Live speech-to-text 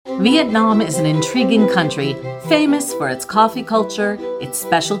Vietnam is an intriguing country, famous for its coffee culture, its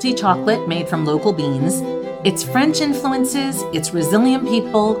specialty chocolate made from local beans, its French influences, its resilient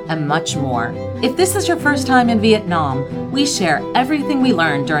people, and much more. If this is your first time in Vietnam, we share everything we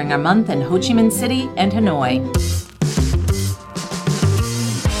learned during our month in Ho Chi Minh City and Hanoi.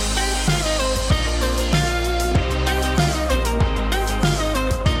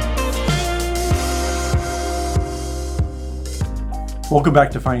 Welcome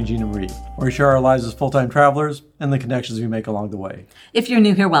back to Finding Gina Marie, where we share our lives as full-time travelers and the connections we make along the way. If you're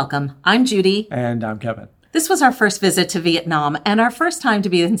new here, welcome. I'm Judy. And I'm Kevin. This was our first visit to Vietnam and our first time to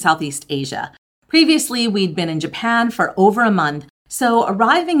be in Southeast Asia. Previously, we'd been in Japan for over a month, so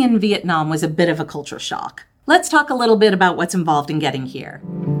arriving in Vietnam was a bit of a culture shock. Let's talk a little bit about what's involved in getting here.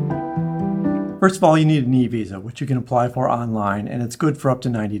 First of all, you need an e-visa, which you can apply for online, and it's good for up to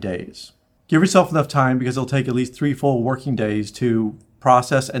 90 days. Give yourself enough time because it'll take at least 3 full working days to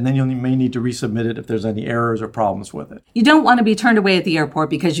process, and then you may need to resubmit it if there's any errors or problems with it. You don't want to be turned away at the airport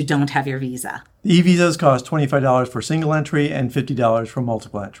because you don't have your visa. The e-visas cost $25 for single entry and $50 for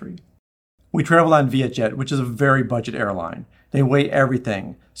multiple entry. We traveled on Vietjet, which is a very budget airline. They weigh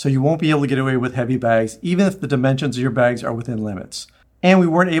everything, so you won't be able to get away with heavy bags, even if the dimensions of your bags are within limits. And we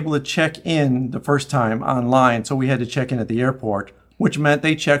weren't able to check in the first time online, so we had to check in at the airport, which meant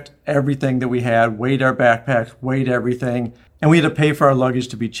they checked everything that we had, weighed our backpacks, weighed everything, and we had to pay for our luggage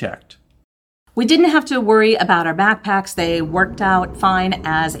to be checked. We didn't have to worry about our backpacks. They worked out fine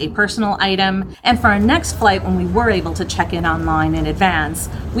as a personal item. And for our next flight, when we were able to check in online in advance,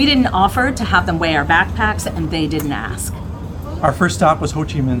 we didn't offer to have them weigh our backpacks, and they didn't ask. Our first stop was Ho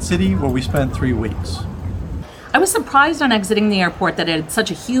Chi Minh City, where we spent 3 weeks. I was surprised on exiting the airport that it had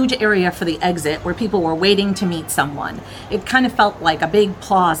such a huge area for the exit where people were waiting to meet someone. It kind of felt like a big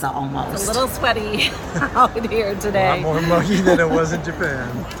plaza almost. It's a little sweaty out here today. A lot more muggy than it was in Japan.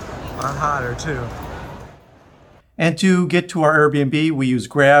 A lot hotter too. And to get to our Airbnb, we use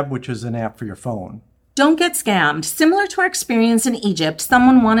Grab, which is an app for your phone. Don't get scammed. Similar to our experience in Egypt,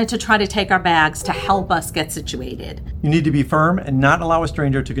 someone wanted to try to take our bags to help us get situated. You need to be firm and not allow a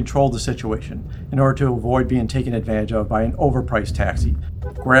stranger to control the situation in order to avoid being taken advantage of by an overpriced taxi.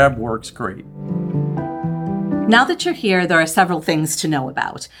 Grab works great. Now that you're here, there are several things to know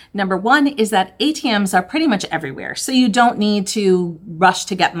about. Number one is that ATMs are pretty much everywhere, so you don't need to rush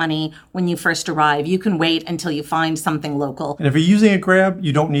to get money when you first arrive. You can wait until you find something local. And if you're using a Grab,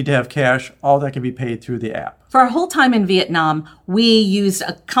 you don't need to have cash. All that can be paid through the app. For our whole time in Vietnam, we used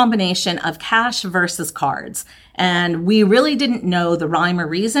a combination of cash versus cards. And we really didn't know the rhyme or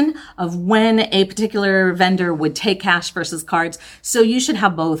reason of when a particular vendor would take cash versus cards, so you should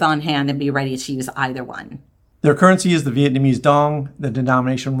have both on hand and be ready to use either one. Their currency is the Vietnamese dong. The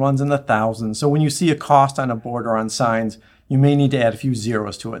denomination runs in the thousands. So when you see a cost on a board or on signs, you may need to add a few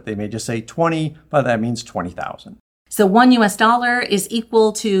zeros to it. They may just say 20, but that means 20,000. So $1 US is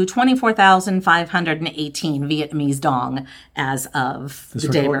equal to 24,518 Vietnamese dong as of the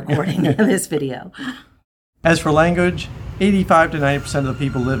day recording this video. As for language, 85 to 90% of the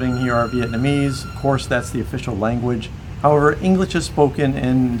people living here are Vietnamese. Of course, that's the official language. However, English is spoken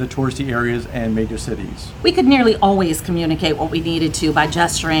in the touristy areas and major cities. We could nearly always communicate what we needed to by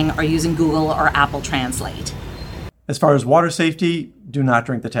gesturing or using Google or Apple Translate. As far as water safety, do not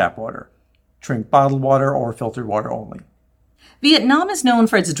drink the tap water. Drink bottled water or filtered water only. Vietnam is known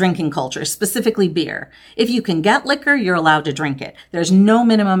for its drinking culture, specifically beer. If you can get liquor, you're allowed to drink it. There's no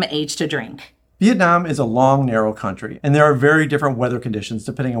minimum age to drink. Vietnam is a long, narrow country, and there are very different weather conditions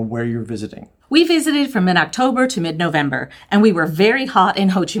depending on where you're visiting. We visited from mid-October to mid-November, and we were very hot in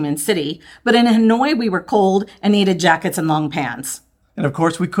Ho Chi Minh City, but in Hanoi we were cold and needed jackets and long pants. And of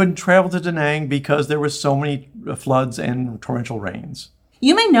course, we couldn't travel to Da Nang because there were so many floods and torrential rains.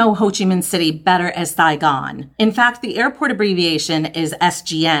 You may know Ho Chi Minh City better as Saigon. In fact, the airport abbreviation is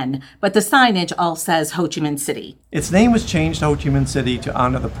SGN, but the signage all says Ho Chi Minh City. Its name was changed to Ho Chi Minh City to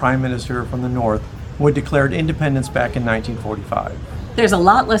honor the Prime Minister from the North who had declared independence back in 1945. There's a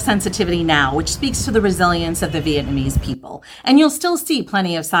lot less sensitivity now, which speaks to the resilience of the Vietnamese people. And you'll still see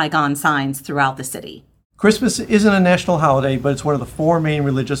plenty of Saigon signs throughout the city. Christmas isn't a national holiday, but it's one of the 4 main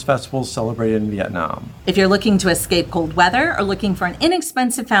religious festivals celebrated in Vietnam. If you're looking to escape cold weather or looking for an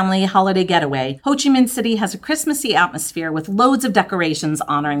inexpensive family holiday getaway, Ho Chi Minh City has a Christmassy atmosphere with loads of decorations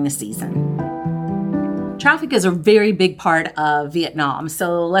honoring the season. Traffic is a very big part of Vietnam,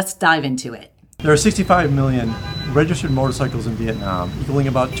 so let's dive into it. There are 65 million registered motorcycles in Vietnam, equaling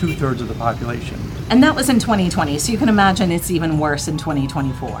about 2/3 of the population. And that was in 2020, so you can imagine it's even worse in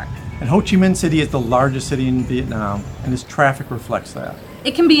 2024. And Ho Chi Minh City is the largest city in Vietnam, and its traffic reflects that.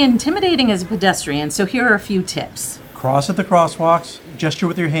 It can be intimidating as a pedestrian, so here are a few tips. Cross at the crosswalks, gesture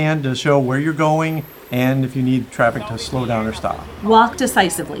with your hand to show where you're going and if you need traffic to slow down or stop. Walk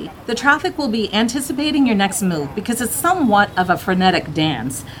decisively. The traffic will be anticipating your next move because it's somewhat of a frenetic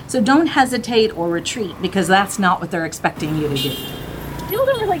dance. So don't hesitate or retreat because that's not what they're expecting you to do. You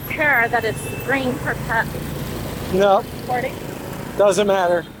don't really care that it's green for pet No, sporting. doesn't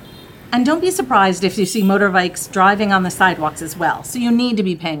matter. And don't be surprised if you see motorbikes driving on the sidewalks as well, so you need to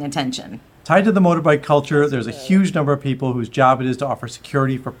be paying attention. Tied to the motorbike culture, there's a huge number of people whose job it is to offer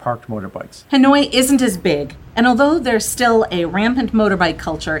security for parked motorbikes. Hanoi isn't as big, and although there's still a rampant motorbike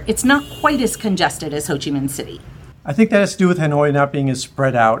culture, it's not quite as congested as Ho Chi Minh City. I think that has to do with Hanoi not being as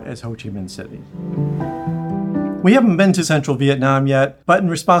spread out as Ho Chi Minh City. We haven't been to central Vietnam yet, but in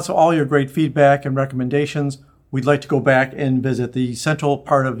response to all your great feedback and recommendations, we'd like to go back and visit the central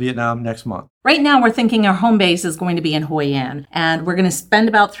part of Vietnam next month. Right now, we're thinking our home base is going to be in Hoi An, and we're going to spend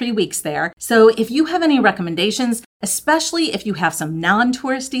about 3 weeks there. So if you have any recommendations, especially if you have some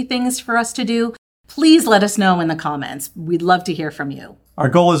non-touristy things for us to do, please let us know in the comments. We'd love to hear from you. Our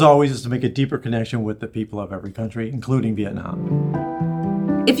goal, as always, is to make a deeper connection with the people of every country, including Vietnam.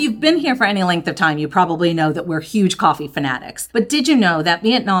 If you've been here for any length of time, you probably know that we're huge coffee fanatics. But did you know that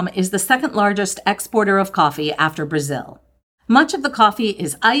Vietnam is the second largest exporter of coffee after Brazil? Much of the coffee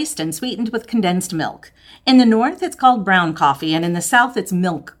is iced and sweetened with condensed milk. In the north, it's called brown coffee, and in the south, it's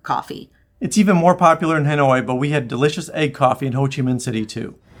milk coffee. It's even more popular in Hanoi, but we had delicious egg coffee in Ho Chi Minh City,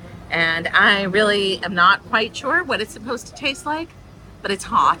 too. And I really am not quite sure what it's supposed to taste like, but it's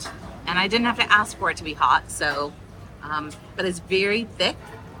hot. And I didn't have to ask for it to be hot, so, but it's very thick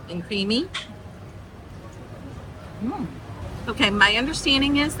and creamy. Okay, my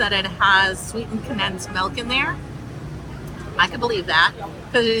understanding is that it has sweetened condensed milk in there. I can believe that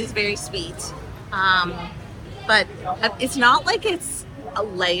because it is very sweet. But it's not like it's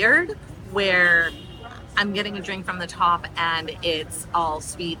layered where I'm getting a drink from the top and it's all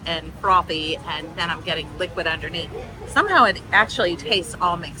sweet and frothy and then I'm getting liquid underneath. Somehow it actually tastes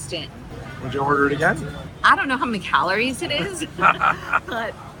all mixed in. Would you order it again? I don't know how many calories it is,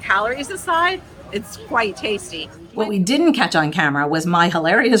 but calories aside, it's quite tasty. What we didn't catch on camera was my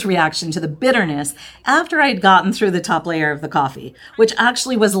hilarious reaction to the bitterness after I'd gotten through the top layer of the coffee, which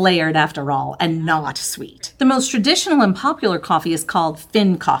actually was layered after all and not sweet. The most traditional and popular coffee is called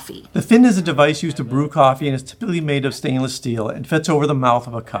fin coffee. The fin is a device used to brew coffee and is typically made of stainless steel and fits over the mouth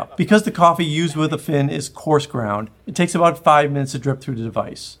of a cup. Because the coffee used with a fin is coarse ground, it takes about 5 minutes to drip through the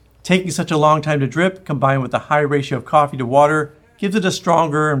device. Taking such a long time to drip, combined with the high ratio of coffee to water, gives it a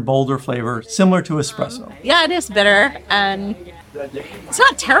stronger and bolder flavor, similar to espresso. Yeah, it is bitter, and it's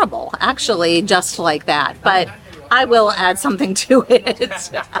not terrible, actually, just like that. But I will add something to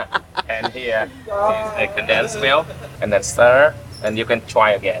it. And here is the condensed milk, and then stir, and you can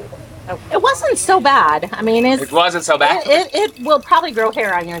try again. It wasn't so bad. I mean, It wasn't so bad? It will probably grow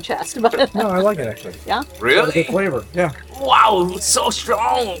hair on your chest, but No, I like it actually. yeah. Really? Good flavor. Yeah. Wow, so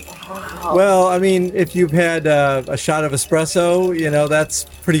strong. Well, I mean, if you've had a shot of espresso, you know, that's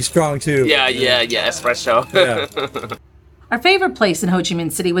pretty strong too. Yeah, espresso. Yeah. Our favorite place in Ho Chi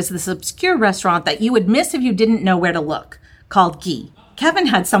Minh City was this obscure restaurant that you would miss if you didn't know where to look, called Ghi. Kevin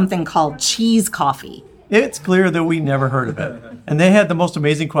had something called cheese coffee. It's clear that we never heard of it. And they had the most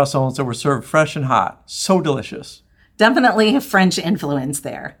amazing croissants that were served fresh and hot. So delicious. Definitely a French influence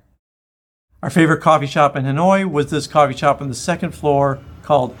there. Our favorite coffee shop in Hanoi was this coffee shop on the second floor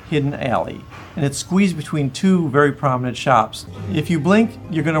called Hidden Alley. And it's squeezed between two very prominent shops. If you blink,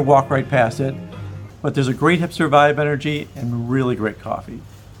 you're going to walk right past it. But there's a great hipster vibe energy and really great coffee.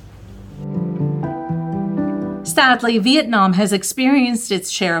 Sadly, Vietnam has experienced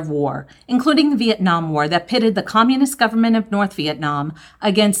its share of war, including the Vietnam War that pitted the Communist government of North Vietnam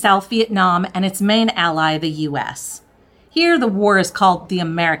against South Vietnam and its main ally, the U.S. Here, the war is called the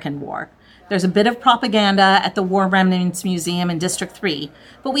American War. There's a bit of propaganda at the War Remnants Museum in District 3,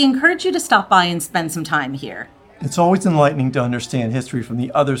 but we encourage you to stop by and spend some time here. It's always enlightening to understand history from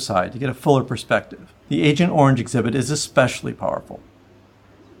the other side to get a fuller perspective. The Agent Orange exhibit is especially powerful.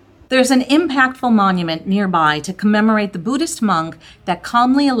 There's an impactful monument nearby to commemorate the Buddhist monk that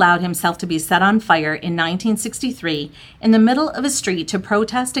calmly allowed himself to be set on fire in 1963 in the middle of a street to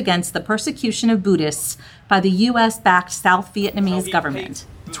protest against the persecution of Buddhists by the U.S.-backed South Vietnamese government.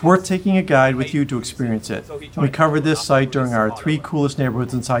 It's worth taking a guide with you to experience it. And we covered this site during our 3 coolest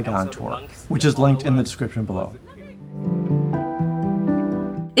neighborhoods in Saigon tour, which is linked in the description below.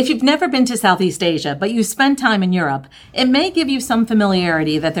 If you've never been to Southeast Asia, but you spent time in Europe, it may give you some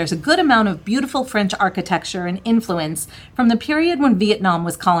familiarity that there's a good amount of beautiful French architecture and influence from the period when Vietnam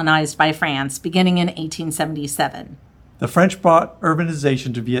was colonized by France, beginning in 1877. The French brought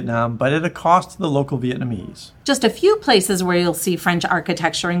urbanization to Vietnam, but at a cost to the local Vietnamese. Just a few places where you'll see French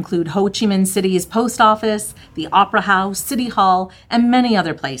architecture include Ho Chi Minh City's post office, the Opera House, City Hall, and many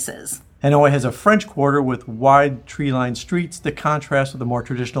other places. Hanoi has a French quarter with wide tree-lined streets that contrast with the more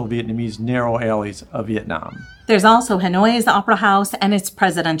traditional Vietnamese narrow alleys of Vietnam. There's also Hanoi's Opera House and its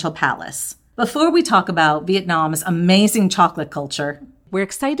presidential palace. Before we talk about Vietnam's amazing chocolate culture, we're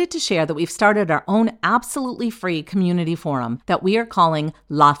excited to share that we've started our own absolutely free community forum that we are calling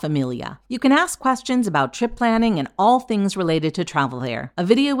La Familia. You can ask questions about trip planning and all things related to travel there. A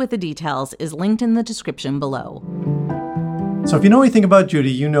video with the details is linked in the description below. So if you know anything about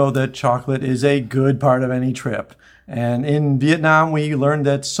Judy, you know that chocolate is a good part of any trip. And in Vietnam, we learned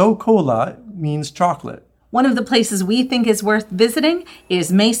that So Cola means chocolate. One of the places we think is worth visiting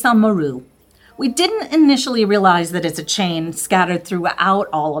is Mae Sa Maru. We didn't initially realize that it's a chain scattered throughout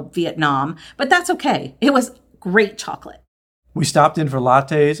all of Vietnam, but that's okay. It was great chocolate. We stopped in for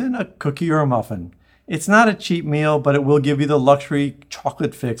lattes and a cookie or a muffin. It's not a cheap meal, but it will give you the luxury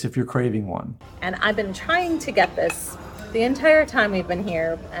chocolate fix if you're craving one. And I've been trying to get this the entire time we've been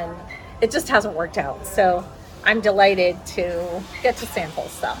here, and it just hasn't worked out. So I'm delighted to get to sample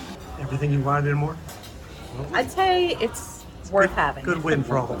stuff. Everything you wanted and more? I'd say it's worth having. Good win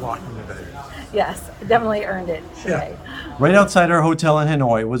for all the walking today. Yes, definitely earned it today. Yeah. Right outside our hotel in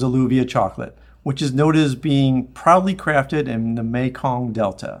Hanoi was Alluvia Chocolate, which is noted as being proudly crafted in the Mekong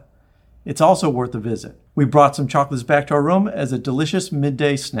Delta. It's also worth a visit. We brought some chocolates back to our room as a delicious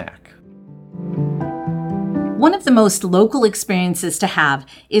midday snack. One of the most local experiences to have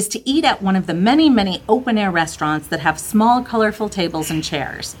is to eat at one of the many open-air restaurants that have small, colorful tables and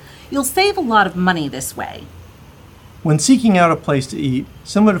chairs. You'll save a lot of money this way. When seeking out a place to eat,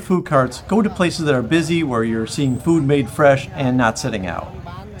 similar to food carts, go to places that are busy where you're seeing food made fresh and not sitting out.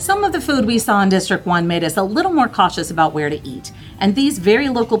 Some of the food we saw in District 1 made us a little more cautious about where to eat, and these very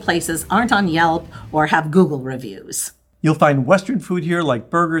local places aren't on Yelp or have Google reviews. You'll find Western food here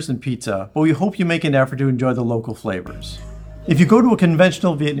like burgers and pizza, but we hope you make an effort to enjoy the local flavors. If you go to a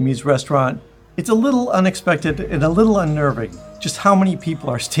conventional Vietnamese restaurant, it's a little unexpected and a little unnerving just how many people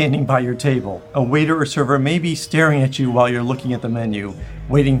are standing by your table. A waiter or server may be staring at you while you're looking at the menu,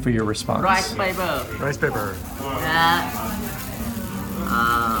 waiting for your response. Rice paper. Rice paper.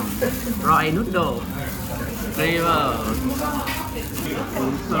 Roi noodle. Flavor.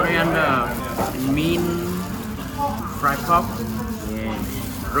 Coriander. Mint. Fried pork.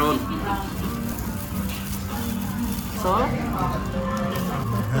 Yeah. Roll.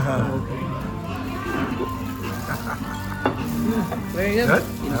 Very good.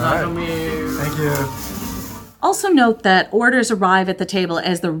 Thank you. Also note that orders arrive at the table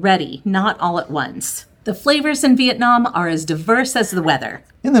as they're ready, not all at once. The flavors in Vietnam are as diverse as the weather.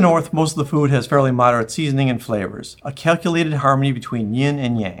 In the north, most of the food has fairly moderate seasoning and flavors, a calculated harmony between yin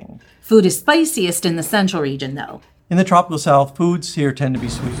and yang. Food is spiciest in the central region, though. In the tropical south, foods here tend to be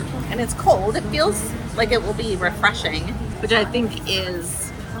sweeter. And it's cold. It feels like it will be refreshing, which I think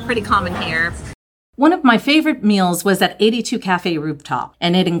is pretty common here. One of my favorite meals was at 82 Cafe Rooftop,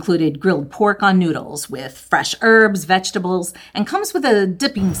 and it included grilled pork on noodles with fresh herbs, vegetables, and comes with a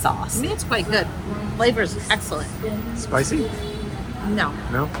dipping sauce. I mean, it's quite good. Flavor's excellent. Spicy? No.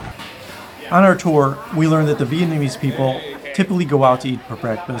 No. On our tour, we learned that the Vietnamese people typically go out to eat for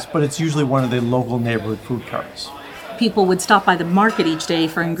breakfast, but it's usually one of the local neighborhood food carts. People would stop by the market each day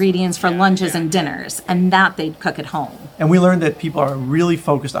for ingredients for lunches and dinners, and that they'd cook at home. And we learned that people are really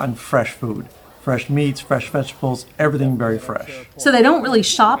focused on fresh food. Fresh meats, fresh vegetables, everything very fresh. So they don't really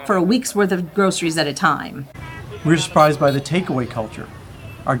shop for a week's worth of groceries at a time. We were surprised by the takeaway culture.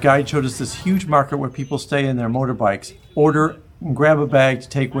 Our guide showed us this huge market where people stay in their motorbikes, order, and grab a bag to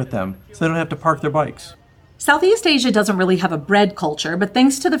take with them so they don't have to park their bikes. Southeast Asia doesn't really have a bread culture, but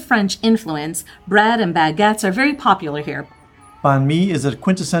thanks to the French influence, bread and baguettes are very popular here. Banh mi is a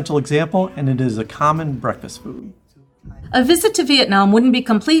quintessential example, and it is a common breakfast food. A visit to Vietnam wouldn't be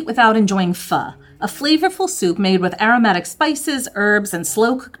complete without enjoying pho, a flavorful soup made with aromatic spices, herbs, and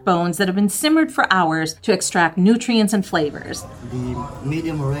slow-cooked bones that have been simmered for hours to extract nutrients and flavors. The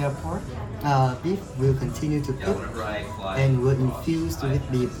medium rare pork beef will continue to cook and will infuse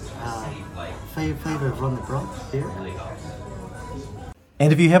with the flavor from the broth here.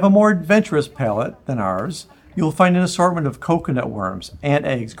 And if you have a more adventurous palate than ours, you'll find an assortment of coconut worms, ant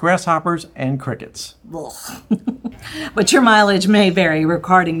eggs, grasshoppers, and crickets. But your mileage may vary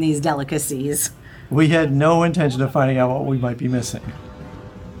regarding these delicacies. We had no intention of finding out what we might be missing.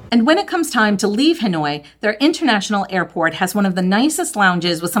 And when it comes time to leave Hanoi, their international airport has one of the nicest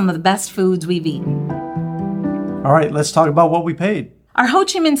lounges with some of the best foods we've eaten. All right, let's talk about what we paid. Our Ho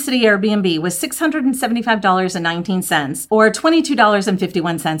Chi Minh City Airbnb was $675.19, or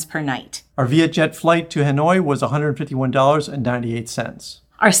 $22.51 per night. Our VietJet flight to Hanoi was $151.98.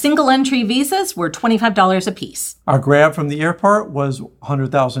 Our single entry visas were $25 apiece. Our Grab from the airport was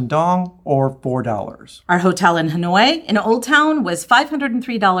 100,000 dong, or $4. Our hotel in Hanoi, in Old Town, was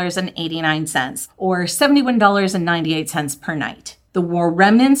 $503.89, or $71.98 per night. The War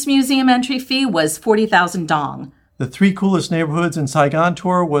Remnants Museum entry fee was 40,000 dong. The 3 coolest neighborhoods in Saigon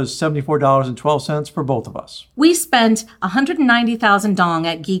tour was $74.12 for both of us. We spent 190,000 dong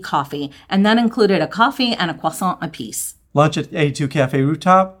at Gee Coffee, and that included a coffee and a croissant apiece. Lunch at A2 Cafe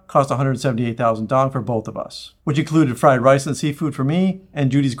Rooftop cost 178,000 dong for both of us, which included fried rice and seafood for me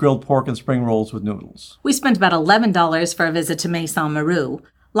and Judy's grilled pork and spring rolls with noodles. We spent about $11 for a visit to Maison Maru.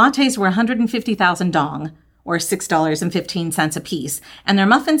 Lattes were 150,000 dong, or $6.15 apiece, and their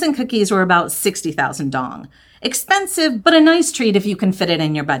muffins and cookies were about 60,000 dong. Expensive, but a nice treat if you can fit it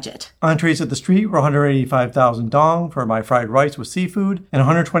in your budget. Entrees at the street were 185,000 dong for my fried rice with seafood and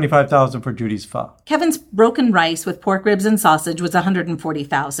 125,000 for Judy's pho. Kevin's broken rice with pork ribs and sausage was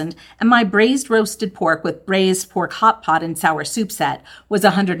 140,000, and my braised roasted pork with braised pork hot pot and sour soup set was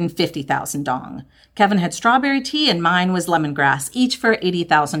 150,000 dong. Kevin had strawberry tea and mine was lemongrass, each for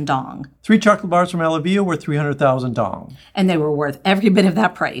 80,000 dong. 3 chocolate bars from Elavia were 300,000 dong. And they were worth every bit of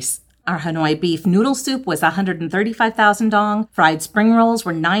that price. Our Hanoi beef noodle soup was 135,000 dong, fried spring rolls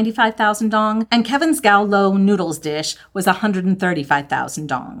were 95,000 dong, and Kevin's Gao Lo noodles dish was 135,000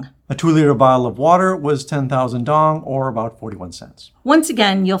 dong. A 2-liter bottle of water was 10,000 dong, or about 41 cents. Once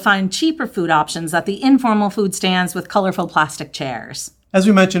again, you'll find cheaper food options at the informal food stands with colorful plastic chairs. As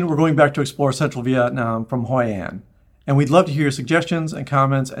we mentioned, we're going back to explore central Vietnam from Hoi An. And we'd love to hear your suggestions and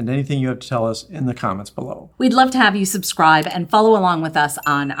comments and anything you have to tell us in the comments below. We'd love to have you subscribe and follow along with us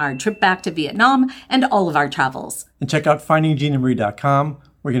on our trip back to Vietnam and all of our travels. And check out findinggeneandmarie.com,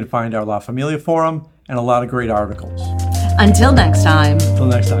 where you can find our La Familia forum and a lot of great articles. Until next time. Until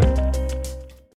next time.